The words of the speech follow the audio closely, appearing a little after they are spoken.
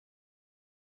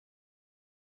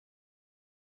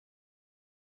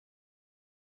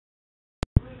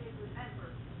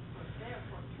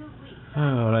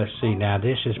Oh, let's see now.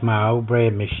 This is my old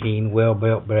bread machine,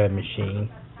 well-built bread machine.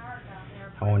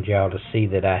 I want y'all to see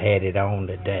that I had it on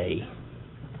today.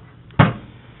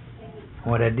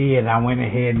 What I did, I went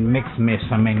ahead and mixed me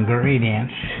some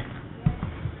ingredients.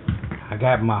 I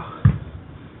got my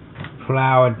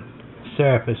floured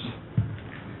surface.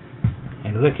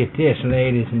 And look at this,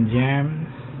 ladies and gentlemen.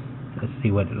 Let's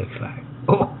see what it looks like.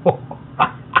 Oh,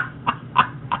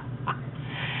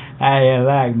 how you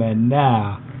like me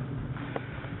now?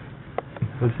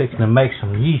 We're fixing to make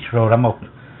some yeast rolls. I'm going to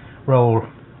roll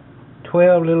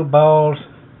 12 little balls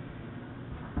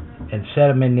and set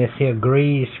them in this here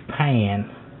greased pan.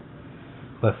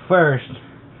 But first,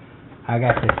 I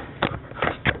got to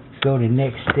go to the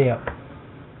next step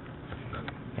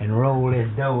and roll this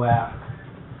dough out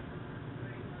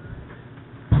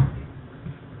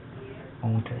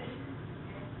onto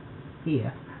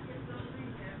here.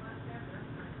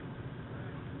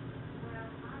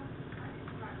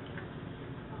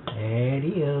 There it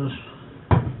is.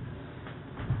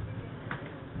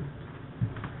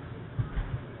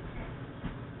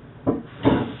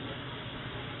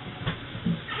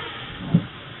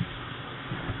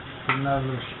 Another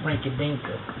little sprinky-dink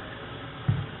of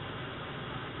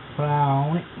flour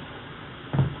on it.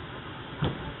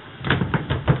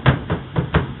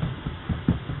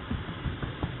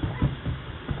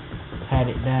 Pat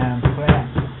it down flat.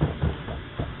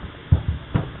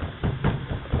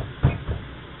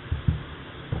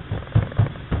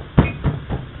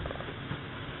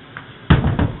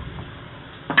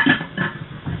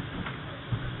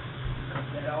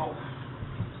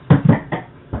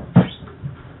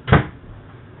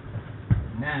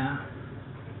 Now,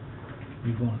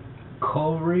 you're going to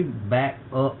cover it back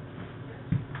up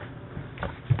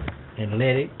and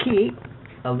let it keep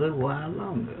a little while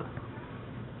longer.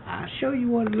 I'll show you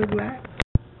what it looks like.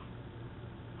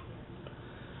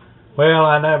 Well,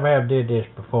 I never have did this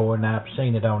before, and I've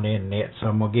seen it on the internet, so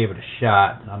I'm going to give it a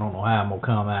shot. I don't know how I'm going to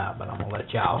come out, but I'm going to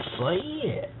let y'all see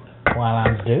it while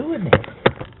I'm doing it.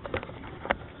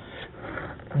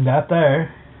 And out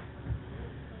there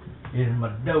is my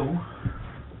dough.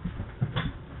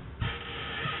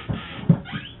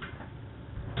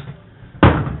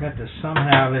 Got to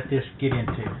somehow let this get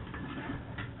into.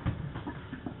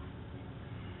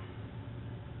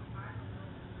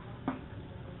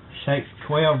 Shape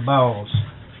 12 balls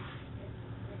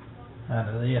out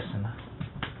of this, and I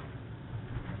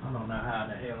don't know how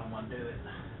the hell I'm gonna do it.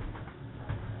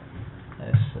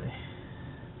 Let's see.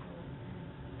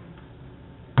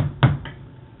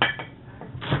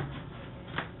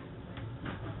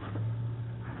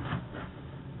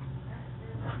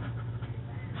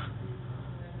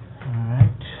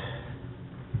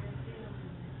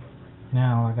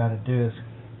 Now all I gotta do is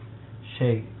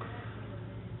shape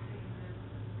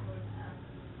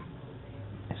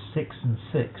 6 and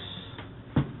 6.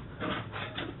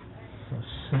 So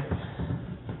 6.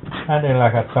 I did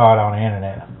like I saw it on the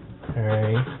internet.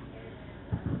 3,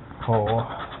 4.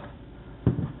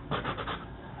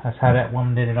 That's how that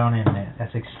woman did it on the internet.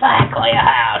 That's exactly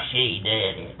how she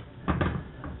did it.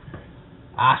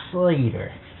 I sleed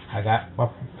her. I got my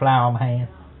flour in my hand.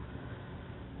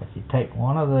 If you take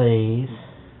one of these,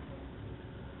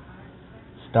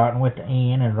 starting with the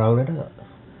end, and roll it up.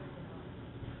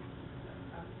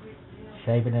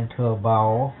 Shape it into a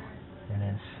ball, and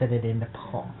then set it in the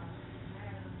pot,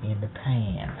 in the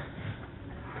pan.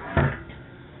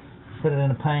 Put it in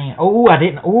the pan. Oh, I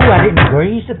didn't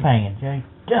grease the pan, Jay.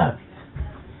 Duh.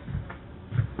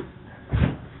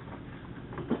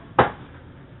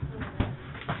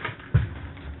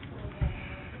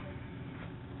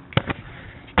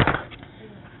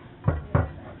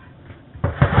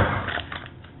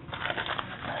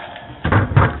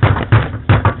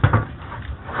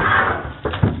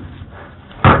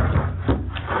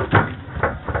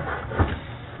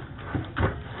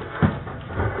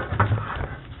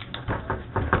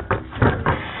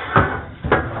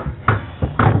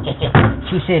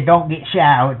 She said, "Don't get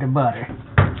shy with the butter."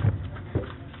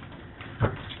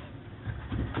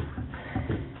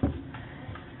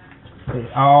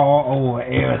 It's all over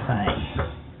everything.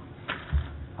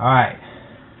 Alright.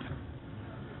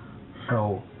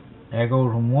 So, there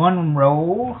goes one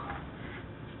roll.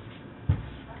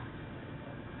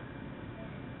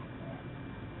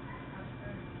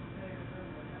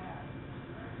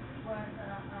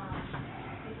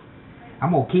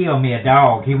 I'm gonna kill me a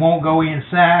dog. He won't go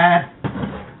inside,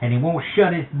 and he won't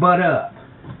shut his butt up.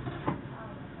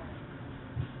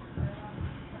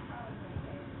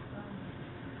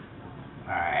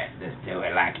 Alright, let's do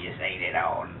it like you seen it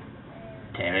on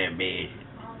television.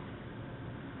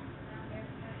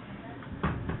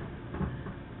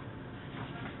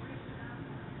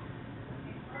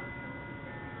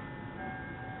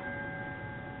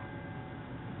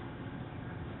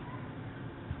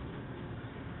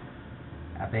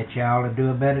 I bet y'all will do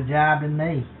a better job than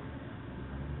me.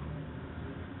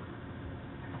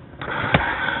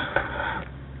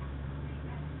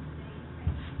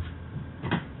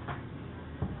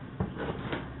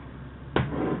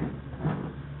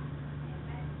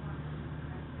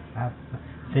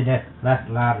 See, that's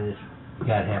a lot of this. You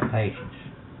gotta have patience.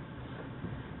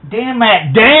 Damn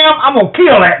that damn! I'm gonna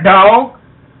kill that dog!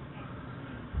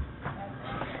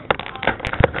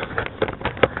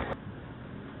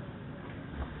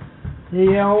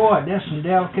 You know what? That's some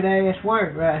delicate ass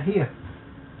work right here.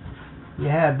 You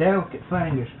have delicate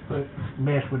fingers to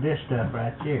mess with this stuff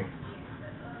right there.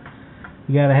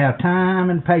 You gotta have time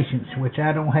and patience, which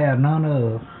I don't have none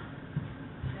of.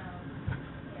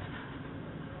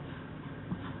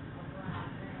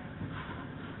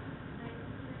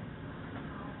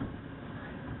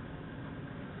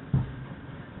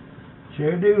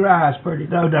 Sure do rise pretty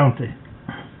though, don't they?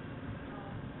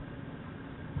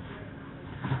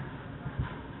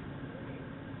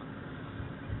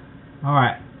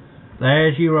 Alright,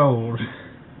 there's your rolls.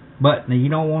 But now you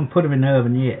don't want to put them in the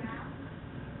oven yet.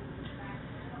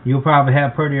 You'll probably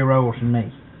have prettier rolls than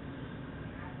me.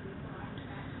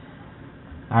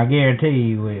 I guarantee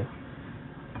you will.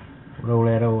 Roll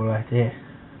that over like that.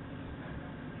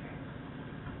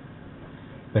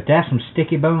 But that's some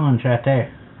sticky buns right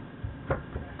there.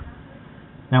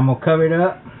 Now I'm going to cover it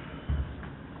up.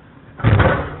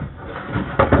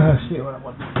 Let's see what I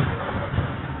want to do.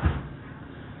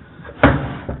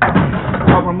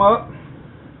 Cover them up.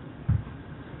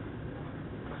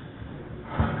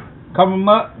 Cover them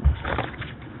up.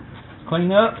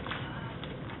 Clean up.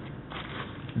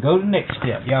 Go to the next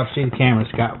step. Y'all see the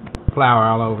camera's got flour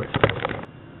all over it.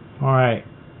 Alright.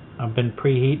 I've been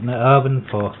preheating the oven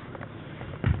for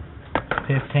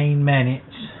 15 minutes.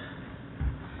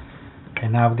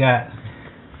 And I've got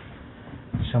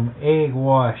some egg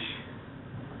wash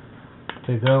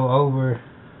to go over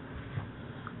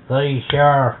these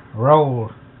here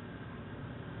rolls.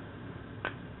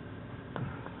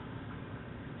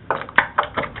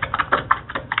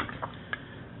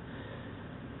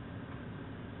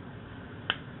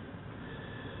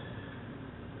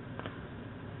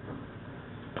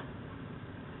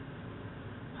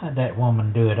 How'd that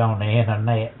woman do it on the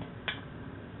internet?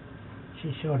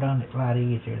 She sure done it a lot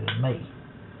easier than me.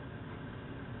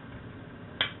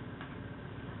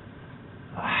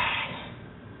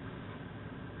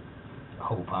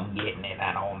 Hope I'm getting it.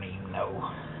 I don't even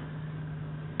know.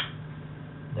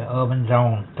 The oven's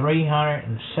on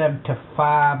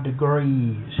 375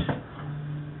 degrees.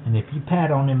 And if you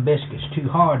pat on them biscuits too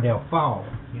hard, they'll fall.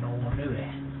 You don't want to do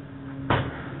that.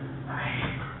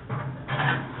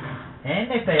 And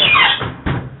they fail.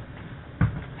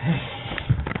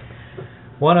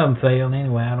 One of them failed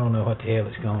anyway. I don't know what the hell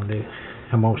it's going to do.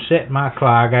 I'm going to set my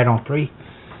clock. I got it on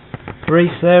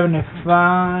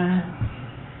 375.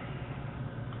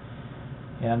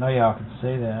 Yeah, I know y'all can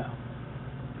see that.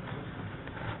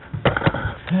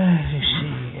 Let's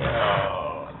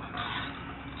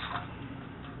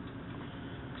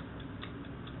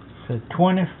see.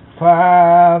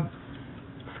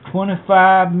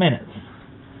 25 minutes.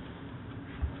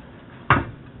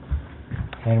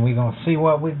 And we're going to see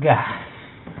what we got.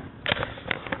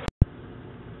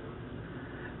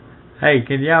 Hey,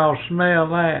 can y'all smell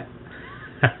that?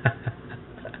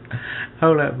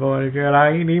 Hold up, boy and girl. I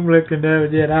ain't even looked in there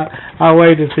yet. I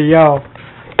waited for y'all.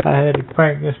 I had to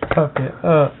crank this puppy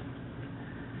up.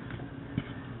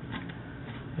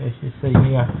 As you see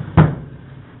here,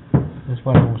 that's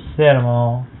what I'm going to set them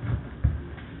on.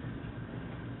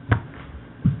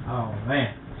 Oh,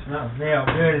 man. It smells real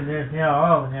good in this here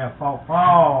oven here, Paw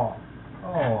Paw.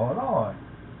 Oh, Lord.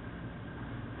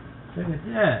 Look at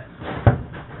that.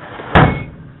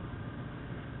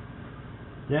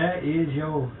 That is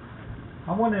your...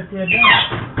 I wonder if they're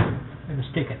done. Let me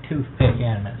stick a toothpick in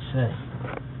them and see.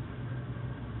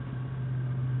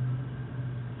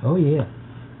 Oh, yeah.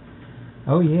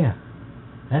 Oh, yeah.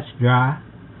 That's dry.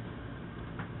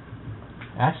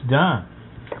 That's done.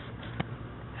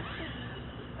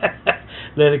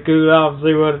 Let it cool off and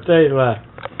see what it tastes like.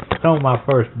 It's on my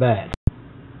first batch.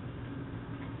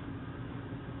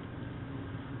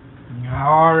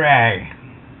 Alright.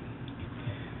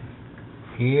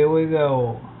 Here we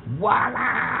go. Voila!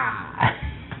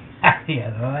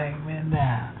 Yeah, like me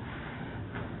now.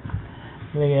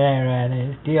 Look at that right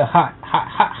there. It's still hot, hot,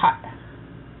 hot, hot.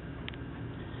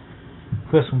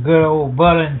 Put some good old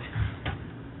butter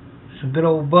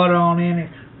on in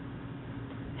it.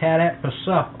 Have that for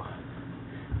supper.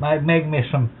 Might make me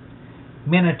some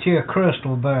miniature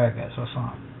crystal burgers or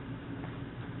something.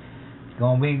 It's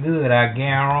gonna be good, I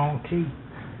guarantee.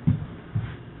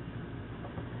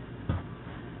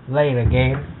 Later,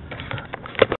 Gator.